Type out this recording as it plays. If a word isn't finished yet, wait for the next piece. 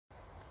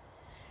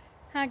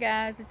Hi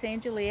guys, it's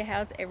Angelia.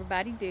 How's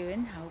everybody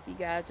doing? I hope you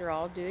guys are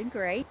all doing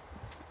great.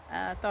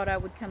 I thought I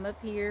would come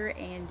up here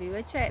and do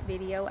a chat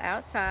video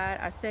outside.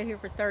 I sat here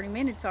for 30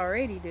 minutes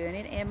already doing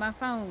it and my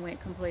phone went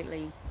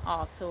completely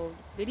off, so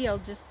the video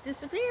just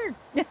disappeared.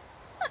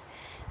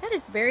 That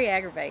is very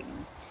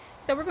aggravating.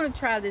 So we're going to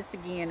try this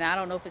again. I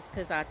don't know if it's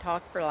because I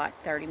talked for like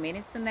 30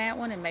 minutes in that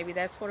one and maybe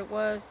that's what it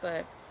was,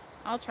 but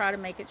I'll try to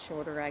make it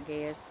shorter, I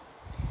guess.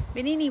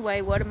 But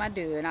anyway, what am I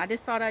doing? I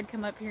just thought I'd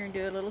come up here and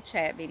do a little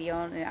chat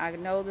video. And I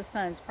know the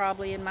sun's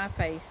probably in my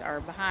face or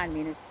behind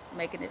me and it's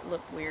making it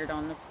look weird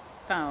on the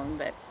phone.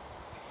 But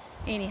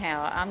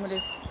anyhow, I'm going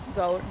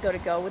to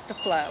go with the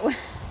flow.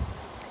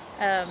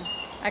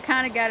 I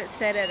kind of got it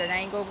set at an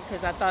angle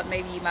because I thought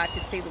maybe you might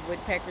could see the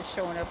woodpeckers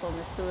showing up on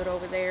the suet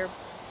over there.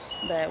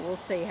 But we'll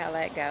see how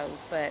that goes.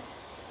 But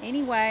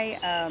anyway,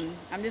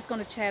 I'm just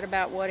going to chat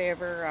about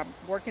whatever. I'm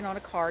working on a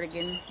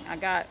cardigan. I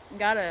got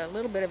a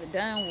little bit of it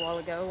done a while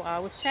ago while I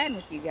was chatting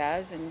with you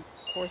guys, and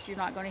of course you're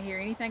not going to hear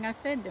anything I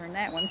said during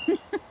that one.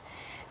 But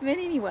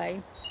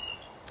anyway,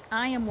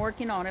 I am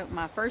working on it,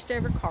 my first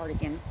ever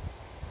cardigan,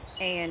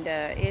 and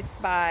it's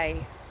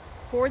by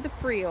For the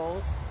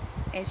Frills,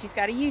 and she's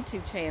got a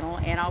YouTube channel,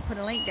 and I'll put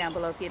a link down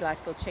below if you'd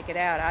like to go check it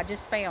out. I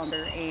just found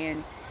her,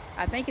 and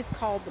I think it's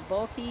called the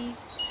Bulky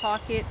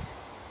Pocket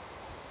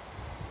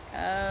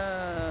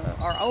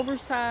or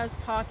oversized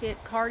pocket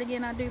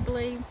cardigan, I do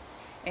believe.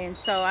 And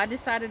so I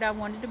decided I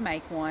wanted to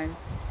make one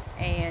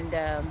and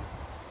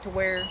to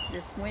wear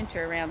this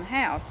winter around the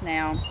house.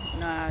 Now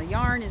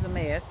yarn is a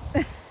mess.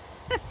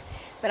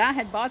 But I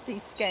had bought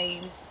these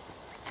skeins,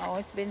 oh,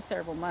 it's been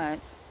several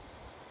months,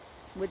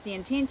 with the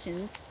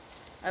intentions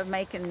of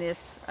making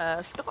this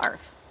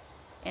scarf.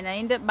 And I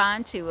ended up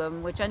buying two of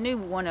them, which I knew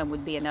one of them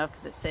would be enough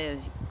because it says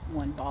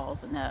one ball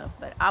is enough.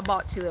 But I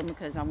bought two of them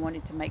because I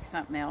wanted to make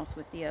something else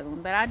with the other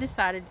one. But I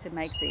decided to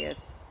make this.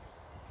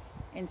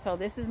 And so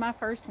this is my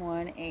first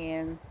one,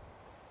 and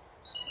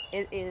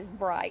it is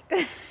bright.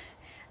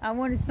 I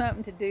wanted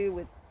something to do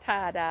with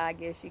tie-dye, I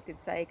guess you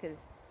could say, because,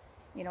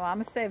 you know,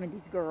 I'm a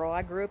 70s girl.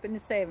 I grew up in the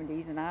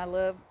 70s, and I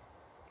love,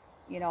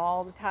 you know,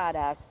 all the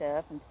tie-dye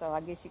stuff. And so I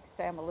guess you could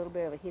say I'm a little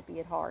bit of a hippie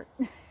at heart.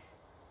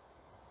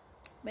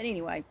 But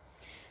anyway,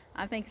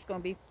 I think it's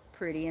going to be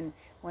pretty. And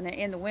when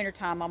in the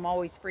wintertime, I'm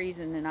always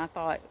freezing, and I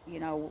thought, you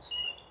know,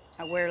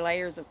 I wear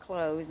layers of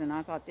clothes, and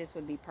I thought this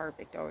would be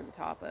perfect over the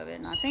top of it.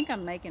 And I think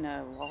I'm making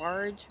a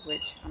large,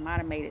 which I might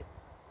have made it,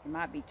 it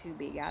might be too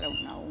big, I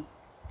don't know.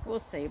 We'll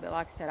see. But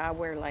like I said, I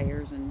wear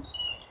layers and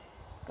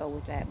go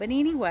with that. But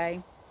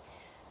anyway,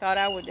 thought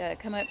I would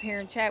come up here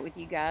and chat with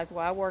you guys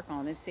while I work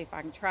on this, see if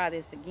I can try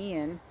this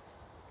again.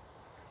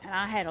 And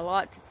I had a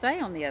lot to say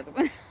on the other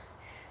one.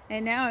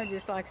 And now it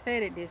just, like I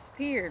said, it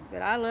disappeared.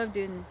 But I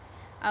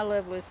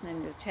love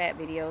listening to chat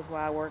videos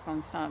while I work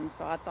on something,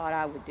 so I thought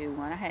I would do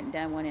one. I hadn't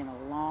done one in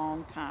a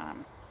long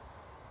time.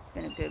 It's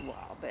been a good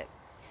while. But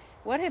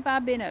what have I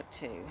been up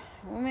to?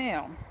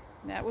 Well,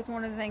 that was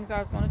one of the things I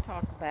was going to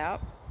talk about.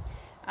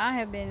 I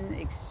have been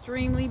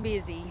extremely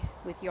busy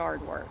with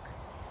yard work.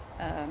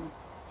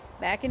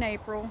 Back in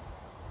April,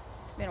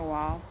 it's been a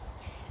while,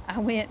 I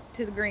went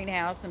to the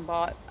greenhouse and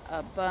bought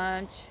a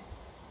bunch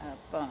of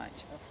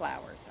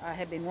flowers. I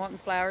had been wanting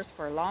flowers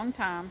for a long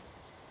time,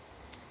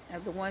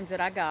 of the ones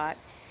that I got,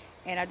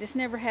 and I just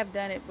never have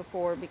done it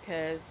before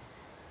because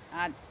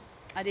I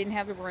didn't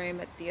have the room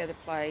at the other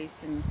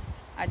place, and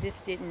I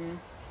just didn't,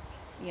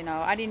 you know,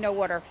 I didn't know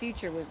what our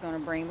future was going to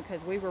bring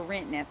because we were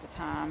renting at the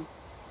time,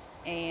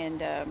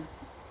 and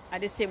I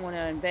just didn't want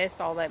to invest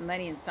all that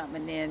money in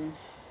something and then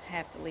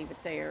have to leave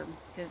it there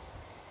because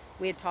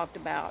we had talked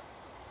about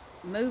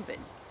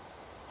moving.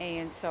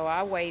 And so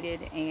I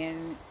waited,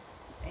 and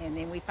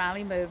then we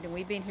finally moved, and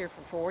we've been here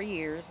for 4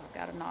 years. I've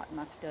got a knot in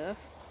my stuff,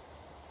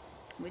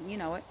 wouldn't you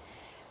know it.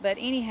 But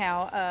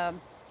anyhow,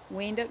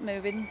 we ended up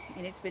moving,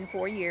 and it's been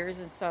 4 years.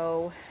 And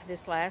so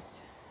this last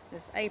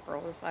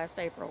April,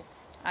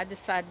 I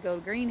decided to go to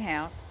the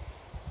greenhouse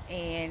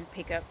and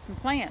pick up some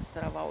plants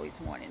that I've always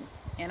wanted.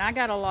 And I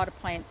got a lot of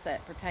plants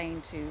that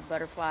pertain to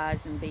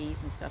butterflies and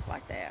bees and stuff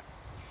like that.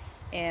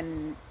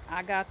 And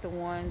I got the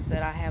ones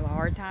that I have a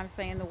hard time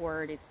saying the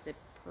word. It's the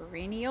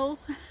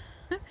perennials.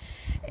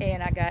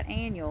 And I got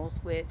annuals,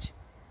 which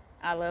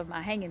I love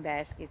my hanging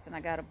baskets, and I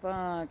got a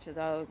bunch of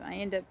those. I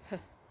end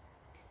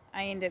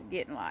up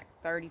getting like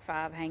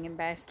 35 hanging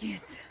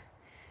baskets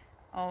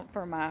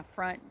for my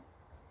front,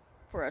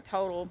 for a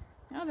total.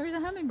 Oh, there's a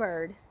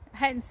hummingbird. I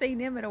hadn't seen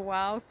them in a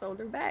while, so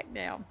they're back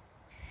now.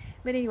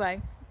 But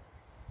anyway,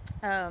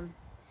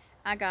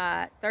 I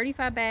got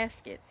 35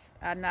 baskets,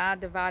 and I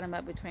divide them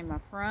up between my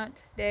front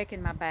deck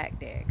and my back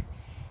deck.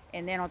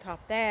 And then on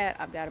top of that,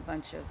 I've got a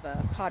bunch of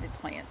potted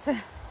plants.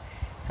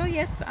 So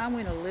yes, I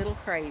went a little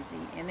crazy,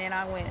 and then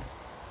I went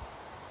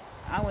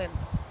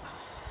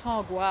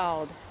hog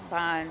wild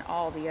buying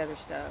all the other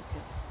stuff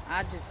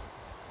because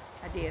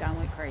I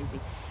went crazy.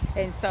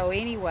 And so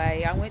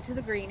anyway, I went to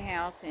the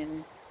greenhouse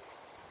and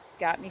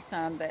got me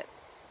some, but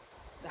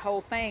the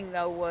whole thing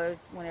though was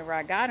whenever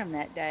I got them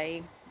that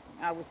day,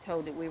 I was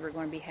told that we were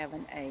going to be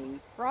having a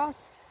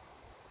frost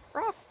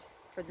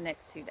for the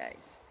next 2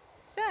 days.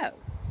 So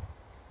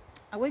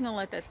I wasn't gonna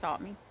let that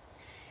stop me.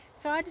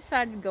 So I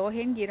decided to go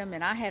ahead and get them,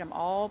 and I had them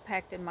all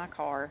packed in my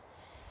car.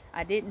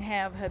 I didn't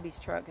have hubby's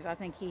truck because I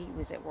think he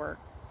was at work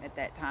at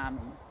that time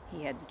and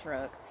he had the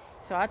truck.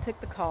 So I took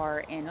the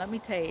car, and let me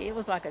tell you, it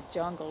was like a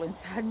jungle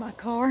inside my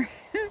car.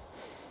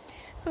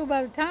 So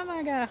by the time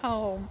I got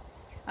home,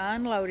 I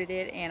unloaded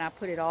it and I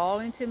put it all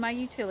into my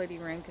utility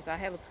room, because I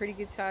have a pretty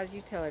good sized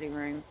utility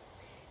room,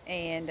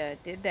 and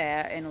did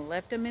that and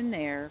left them in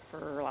there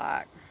for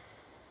like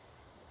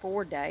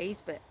 4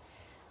 days. But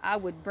I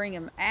would bring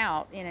them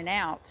out, in and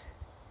out,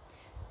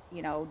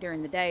 you know,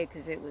 during the day,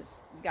 because it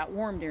got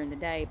warm during the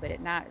day, but at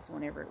night is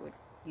whenever it would,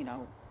 you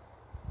know,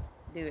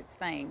 do its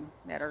thing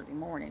that early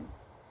morning.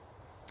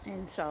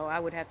 And so I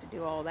would have to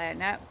do all that,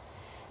 and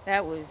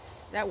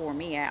that wore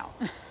me out.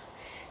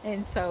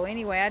 And so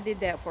anyway, I did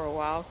that for a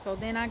while. So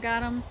then I got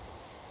them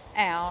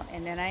out,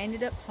 and then I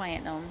ended up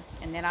planting them,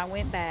 and then I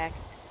went back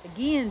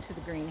again to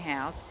the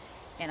greenhouse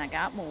and I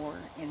got more,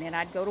 and then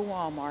I'd go to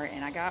Walmart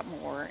and I got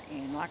more,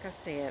 and like I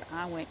said,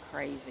 I went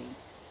crazy.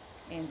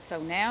 And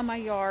so now my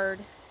yard,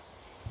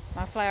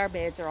 my flower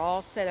beds are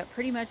all set up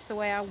pretty much the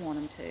way I want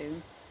them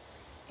to.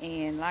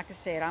 And like I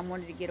said, I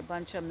wanted to get a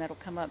bunch of them that'll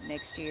come up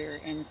next year,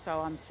 and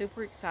so I'm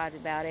super excited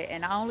about it.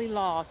 And I only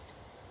lost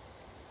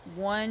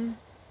one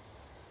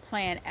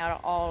plant out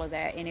of all of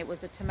that, and it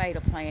was a tomato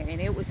plant, and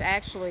it was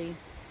actually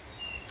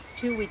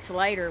 2 weeks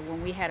later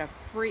when we had a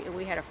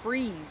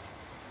freeze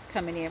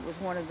coming in. It was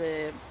one of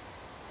the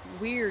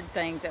weird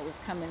things that was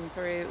coming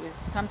through. It was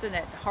something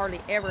that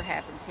hardly ever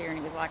happens here, and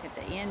it was like at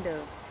the end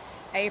of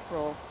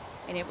April,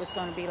 and it was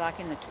going to be like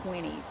in the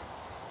 20s.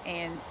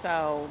 And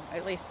so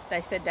at least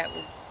they said that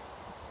was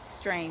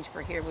strange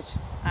for here, which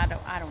I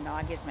don't know,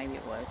 I guess maybe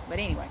it was. But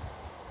anyway,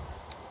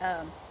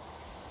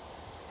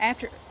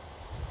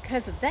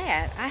 because of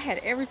that, I had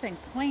everything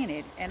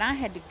planted, and I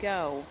had to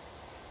go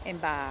and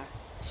buy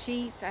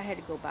sheets. I had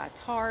to go buy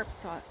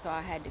tarps, so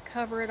I had to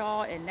cover it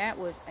all, and that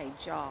was a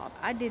job.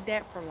 I did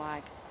that for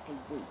like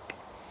a week.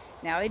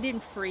 Now, it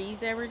didn't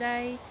freeze every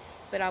day,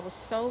 but I was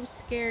so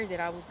scared that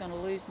I was going to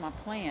lose my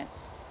plants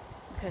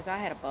because I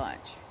had a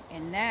bunch.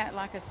 And that,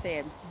 like I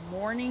said,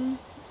 morning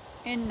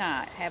and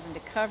night, having to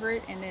cover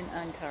it and then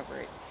uncover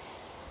it,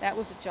 that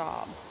was a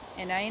job.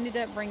 And I ended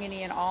up bringing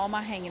in all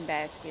my hanging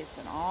baskets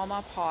and all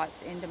my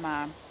pots into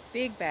my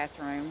big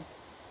bathroom,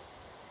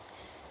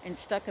 and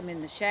stuck them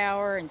in the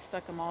shower and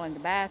stuck them all in the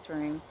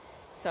bathroom.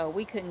 So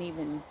we couldn't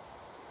even,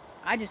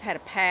 I just had a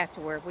path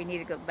to where if we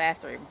needed to go to the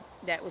bathroom,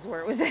 that was where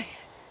it was at.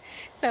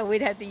 So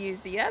we'd have to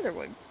use the other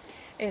one.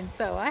 And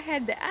so I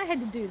had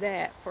to do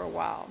that for a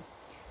while.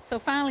 So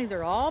finally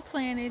they're all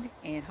planted,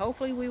 and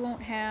hopefully we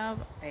won't have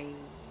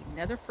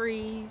another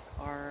freeze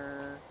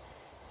or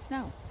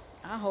snow.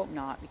 I hope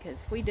not,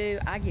 because if we do,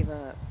 I give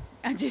up.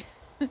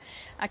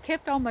 I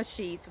kept all my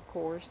sheets, of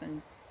course,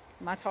 and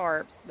my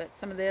tarps, but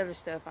some of the other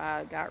stuff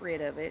I got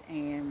rid of it,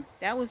 and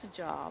that was a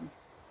job.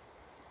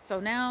 So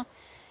now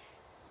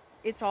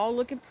it's all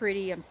looking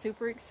pretty. I'm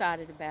super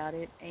excited about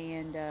it,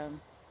 and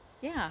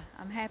yeah,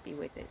 I'm happy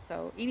with it.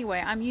 So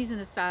anyway, I'm using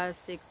a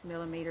size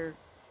 6mm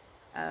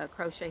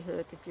crochet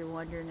hook, if you're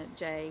wondering, at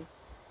J.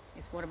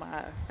 It's one of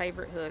my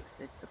favorite hooks.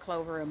 It's the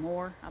Clover and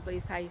More, I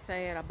believe is how you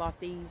say it. I bought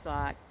these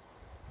like,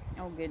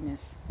 oh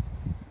goodness,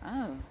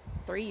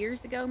 3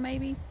 years ago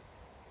maybe,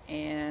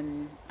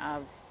 and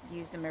I've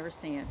used them ever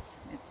since.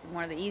 It's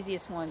one of the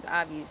easiest ones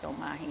I've used on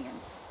my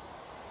hands.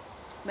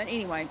 But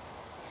anyway,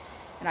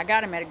 and I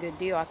got them at a good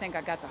deal. I think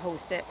I got the whole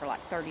set for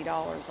like $30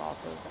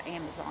 off of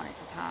Amazon at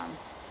the time.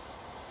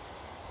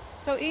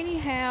 So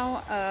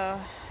anyhow,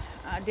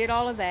 I did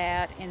all of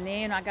that, and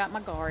then I got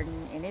my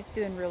garden, and it's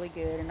doing really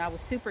good, and I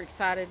was super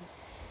excited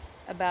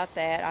about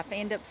that. I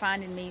ended up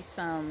finding me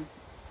some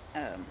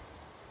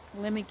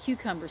lemon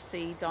cucumber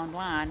seeds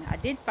online. I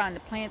did find the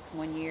plants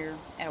one year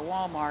at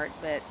Walmart,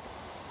 but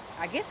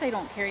I guess they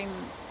don't carry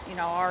them, you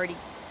know, already,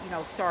 you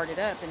know, started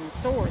up in the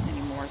stores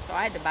anymore. So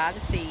I had to buy the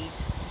seeds.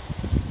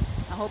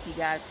 I hope you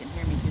guys can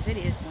hear me because it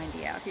is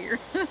windy out here.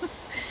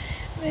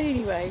 But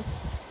anyway,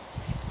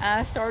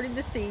 I started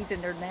the seeds,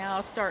 and they're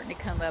now starting to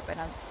come up, and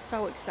I'm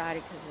so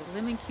excited because the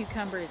lemon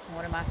cucumber is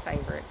one of my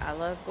favorite. I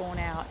love going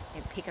out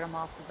and picking them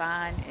off the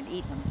vine and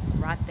eating them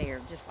right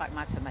there, just like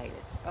my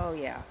tomatoes. Oh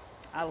yeah,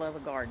 I love a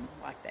garden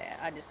like that.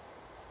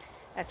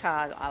 That's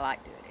how I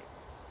like doing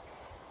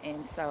it.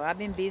 And so I've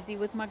been busy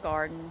with my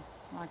garden.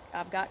 Like,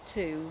 I've got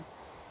two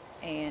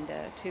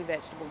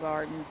vegetable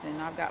gardens,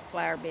 and I've got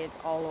flower beds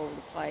all over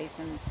the place,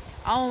 and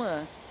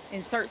I'll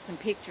insert some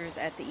pictures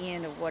at the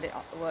end of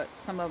what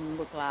some of them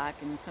look like,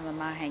 and some of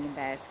my hanging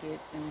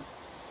baskets, and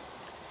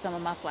some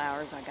of my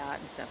flowers I got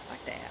and stuff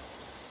like that.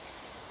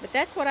 But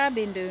that's what I've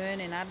been doing,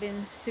 and I've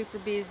been super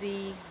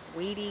busy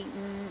weed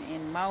eating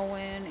and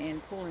mowing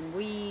and pulling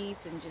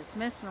weeds and just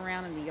messing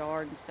around in the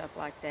yard and stuff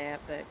like that.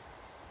 But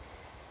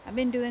I've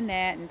been doing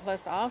that, and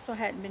plus I also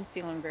hadn't been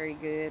feeling very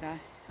good.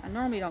 I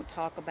normally don't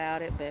talk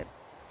about it, but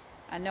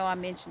I know I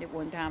mentioned it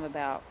one time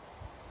about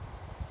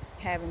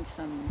having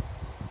some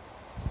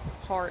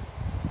heart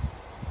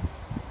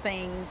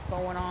things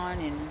going on,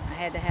 and I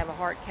had to have a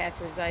heart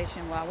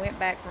catheterization. Well, I went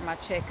back for my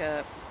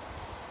checkup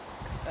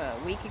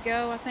a week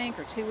ago, I think,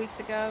 or 2 weeks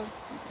ago.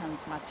 Here comes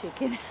my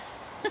chicken.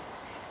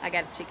 I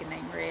got a chicken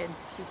named Red.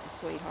 She's a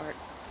sweetheart.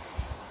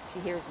 She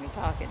hears me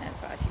talking, that's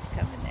why she's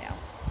coming now.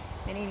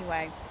 And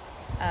anyway,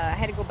 I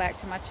had to go back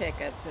to my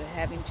checkup to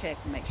have him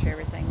checked and make sure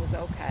everything was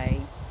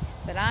okay.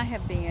 But I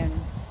have been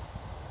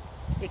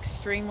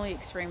extremely,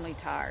 extremely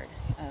tired.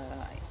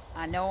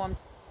 I know I'm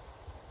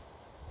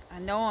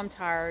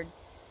tired.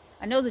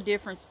 I know the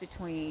difference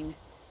between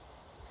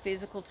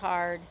physical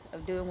tired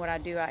of doing what I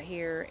do out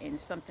here and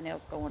something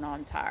else going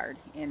on tired.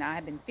 And I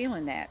have been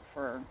feeling that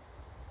for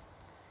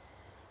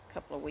a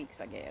couple of weeks,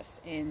 I guess.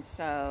 And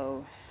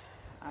so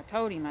I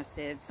told him, I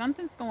said,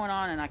 something's going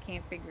on and I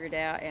can't figure it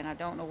out, and I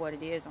don't know what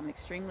it is. I'm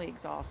extremely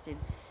exhausted,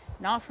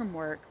 not from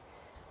work,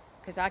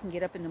 because I can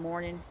get up in the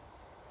morning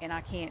and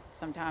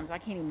sometimes I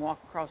can't even walk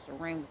across the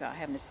room without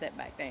having to sit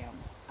back down.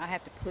 I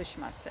have to push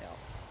myself.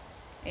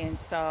 And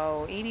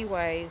so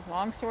anyway,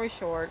 long story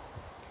short,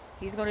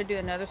 he's going to do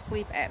another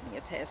sleep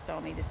apnea test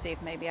on me to see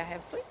if maybe I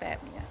have sleep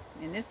apnea.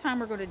 And this time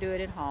we're going to do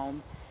it at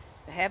home.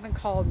 They haven't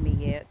called me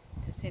yet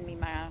to send me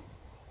my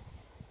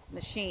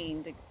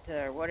machine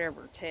to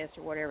whatever test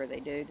or whatever they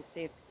do to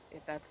see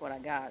if that's what I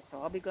got.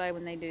 So I'll be glad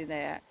when they do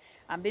that.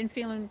 I've been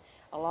feeling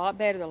a lot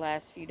better the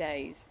last few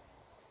days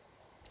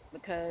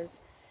because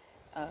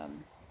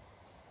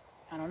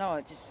I don't know,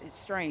 it's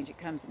strange, it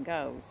comes and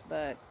goes,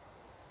 but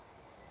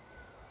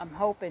I'm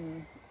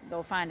hoping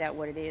they'll find out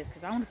what it is,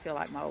 because I want to feel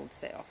like my old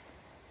self.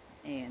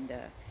 And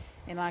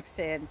like I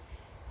said,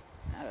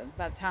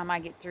 by the time I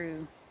get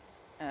through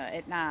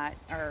at night,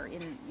 or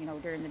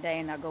during the day,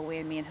 and I go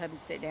in, me and hubby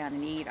sit down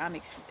and eat,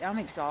 I'm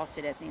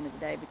exhausted at the end of the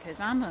day, because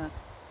I'm a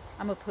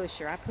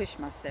pusher. I push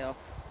myself.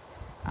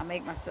 I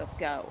make myself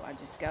go. I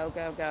just go,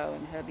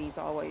 and hubby's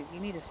always, you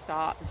need to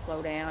stop and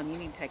slow down. You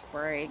need to take a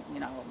break.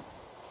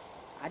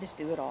 I just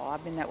do it all.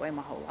 I've been that way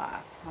my whole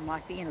life. I'm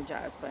like the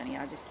Energized Bunny.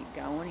 I just keep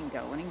going and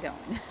going and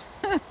going.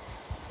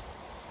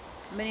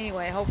 But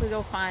anyway, hopefully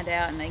they'll find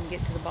out and they can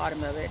get to the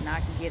bottom of it, and I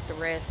can get the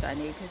rest I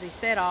need. Because he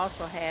said I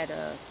also had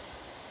I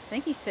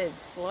think he said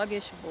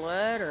sluggish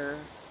blood or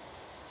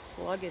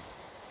sluggish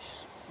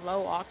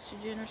low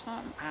oxygen or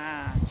something.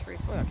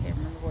 Truthfully, I can't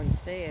remember what he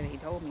said. He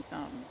told me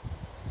something.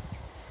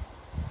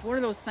 It's one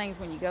of those things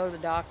when you go to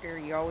the doctor,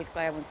 you're always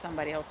glad when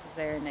somebody else is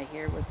there and they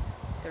hear what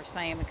they're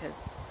saying, because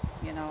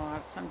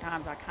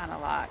sometimes I kind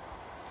of like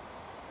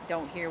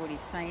don't hear what he's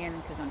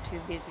saying because I'm too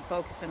busy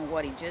focusing on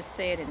what he just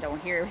said and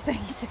don't hear everything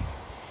he said.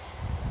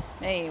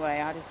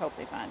 Anyway, I just hope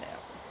they find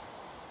out.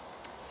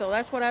 So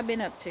that's what I've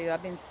been up to.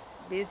 I've been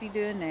busy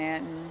doing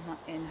that,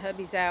 and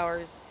hubby's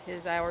hours,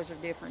 his hours are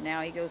different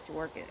now. He goes to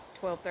work at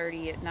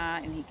 12:30 at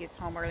night and he gets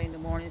home early in the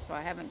morning, so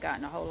I haven't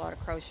gotten a whole lot of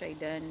crochet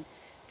done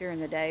during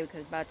the day,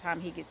 because by the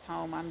time he gets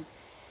home,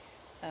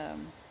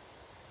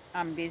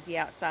 I'm busy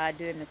outside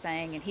doing the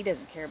thing, and he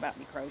doesn't care about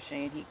me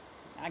crocheting.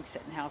 I can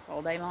sit in the house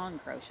all day long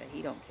and crochet.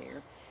 He don't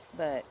care.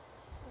 But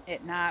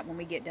at night when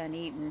we get done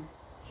eating,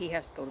 he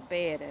has to go to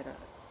bed at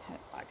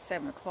like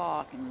 7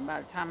 o'clock, and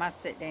by the time I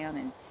sit down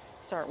and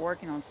start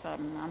working on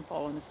something, I'm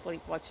falling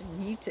asleep watching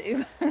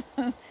YouTube.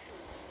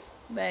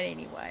 But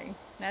anyway,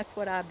 that's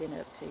what I've been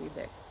up to.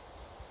 But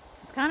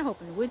I was kind of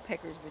hoping the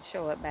woodpeckers would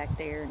show up back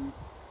there and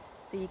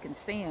so you can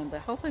see them,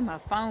 but hopefully my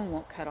phone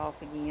won't cut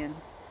off again.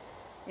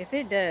 If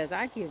it does,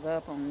 I give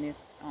up on it.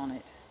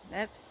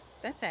 That's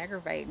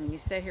aggravating when you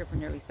sit here for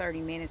nearly 30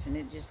 minutes and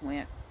it just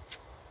went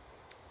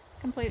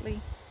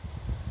completely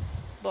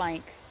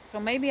blank.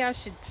 So maybe I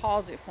should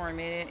pause it for a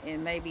minute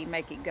and maybe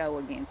make it go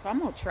again. So I'm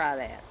going to try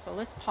that. So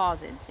let's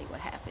pause it and see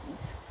what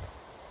happens.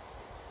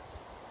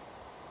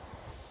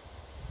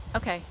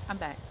 Okay, I'm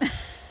back.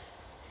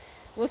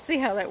 We'll see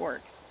how that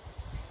works.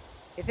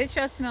 If it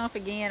shuts me off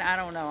again, I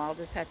don't know. I'll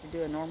just have to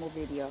do a normal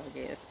video, I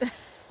guess.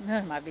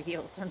 None of my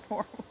videos are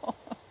normal.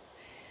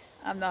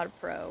 I'm not a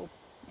pro,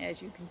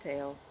 as you can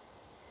tell.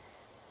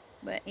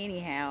 But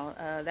anyhow,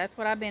 that's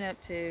what I've been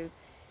up to,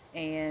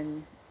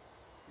 and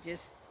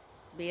just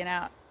being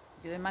out,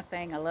 doing my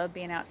thing. I love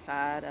being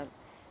outside.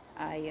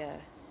 I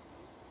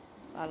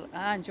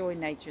enjoy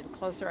nature. The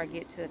closer I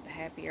get to it, the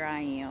happier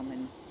I am.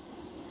 And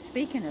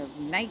speaking of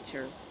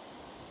nature,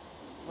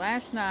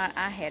 last night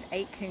I had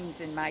 8 coons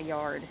in my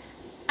yard.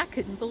 I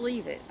couldn't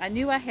believe it. I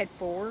knew I had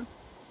 4,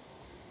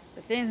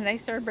 but then they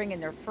started bringing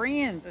their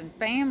friends and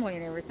family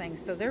and everything,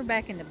 so they're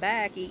back in the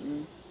back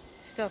eating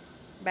stuff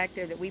back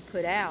there that we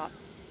put out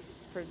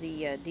for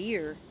the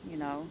deer,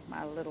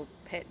 my little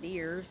pet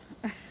deers.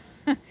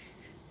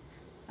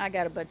 I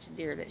got a bunch of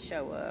deer that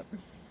show up,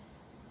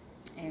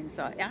 and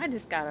so I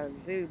just got a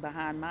zoo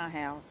behind my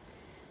house.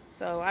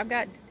 So I've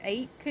got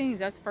 8 coons.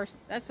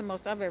 That's the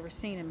most I've ever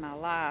seen in my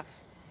life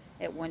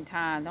at one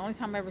time. The only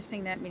time I've ever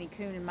seen that many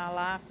coon in my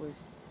life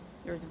was,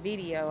 there's a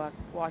video I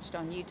watched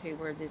on YouTube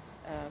where this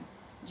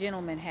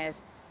gentleman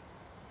has,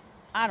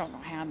 I don't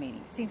know how many,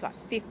 it seems like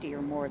 50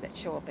 or more that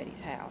show up at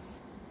his house.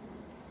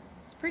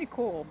 It's pretty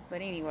cool,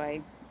 but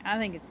anyway, I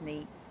think it's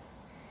neat.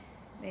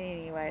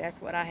 Anyway,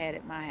 that's what I had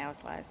at my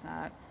house last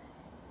night.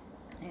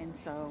 And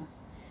so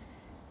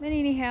But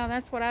anyhow,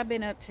 that's what I've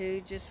been up to.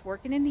 Just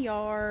working in the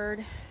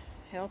yard,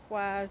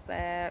 health-wise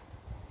that,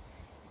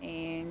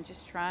 and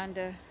just trying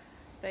to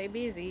stay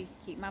busy,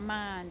 keep my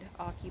mind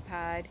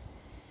occupied.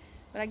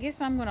 But I guess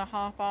I'm going to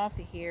hop off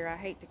of here. I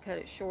hate to cut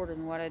it shorter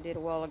than what I did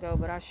a while ago,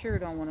 but I sure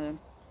don't want to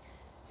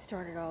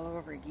start it all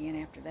over again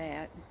after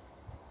that.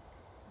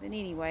 But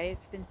anyway,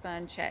 it's been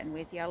fun chatting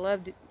with you. I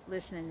loved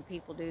listening to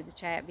people do the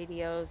chat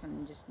videos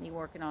and just me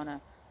working on a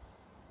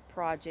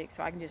project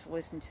so I can just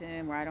listen to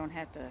them where I don't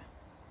have to,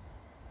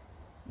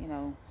 you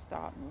know,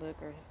 stop and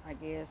look, or I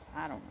guess,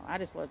 I don't know. I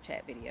just love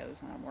chat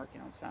videos when I'm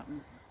working on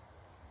something.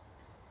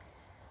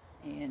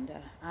 And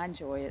I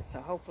enjoy it,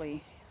 so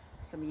hopefully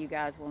some of you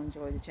guys will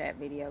enjoy the chat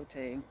video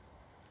too.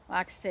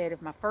 Like I said,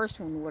 if my first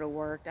one would have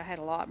worked, I had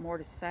a lot more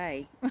to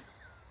say.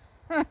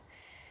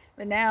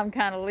 But now I'm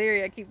kind of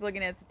leery. I keep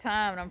looking at the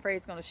time and I'm afraid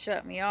it's going to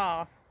shut me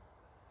off.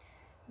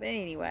 But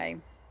anyway,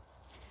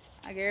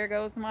 there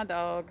goes my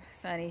dog,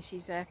 Sunny.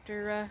 She's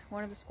after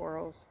one of the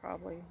squirrels,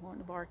 probably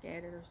wanting to bark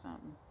at it or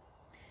something.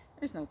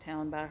 There's no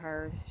telling about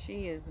her.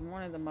 She is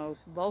one of the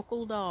most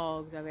vocal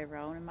dogs I've ever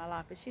owned in my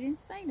life. But she didn't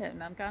say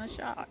nothing. I'm kind of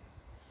shocked.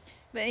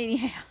 But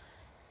anyhow,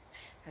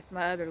 that's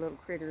my other little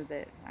critter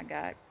that I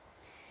got.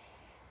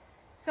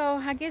 So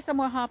I guess I'm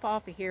going to hop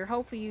off of here.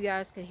 Hopefully you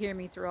guys can hear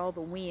me through all the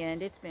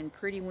wind. It's been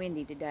pretty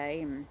windy today,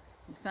 and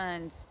the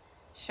sun's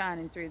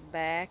shining through the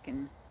back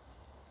and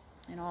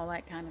all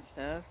that kind of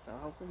stuff. So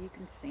hopefully you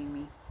can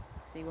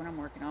see what I'm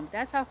working on. But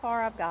that's how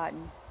far I've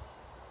gotten.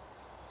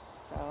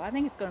 So I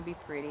think it's going to be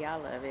pretty. I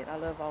love it. I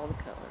love all the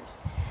colors.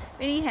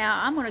 But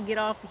anyhow, I'm going to get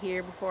off of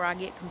here before I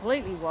get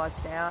completely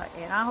washed out.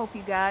 And I hope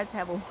you guys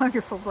have a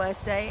wonderful,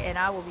 blessed day. And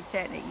I will be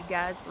chatting at you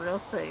guys real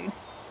soon.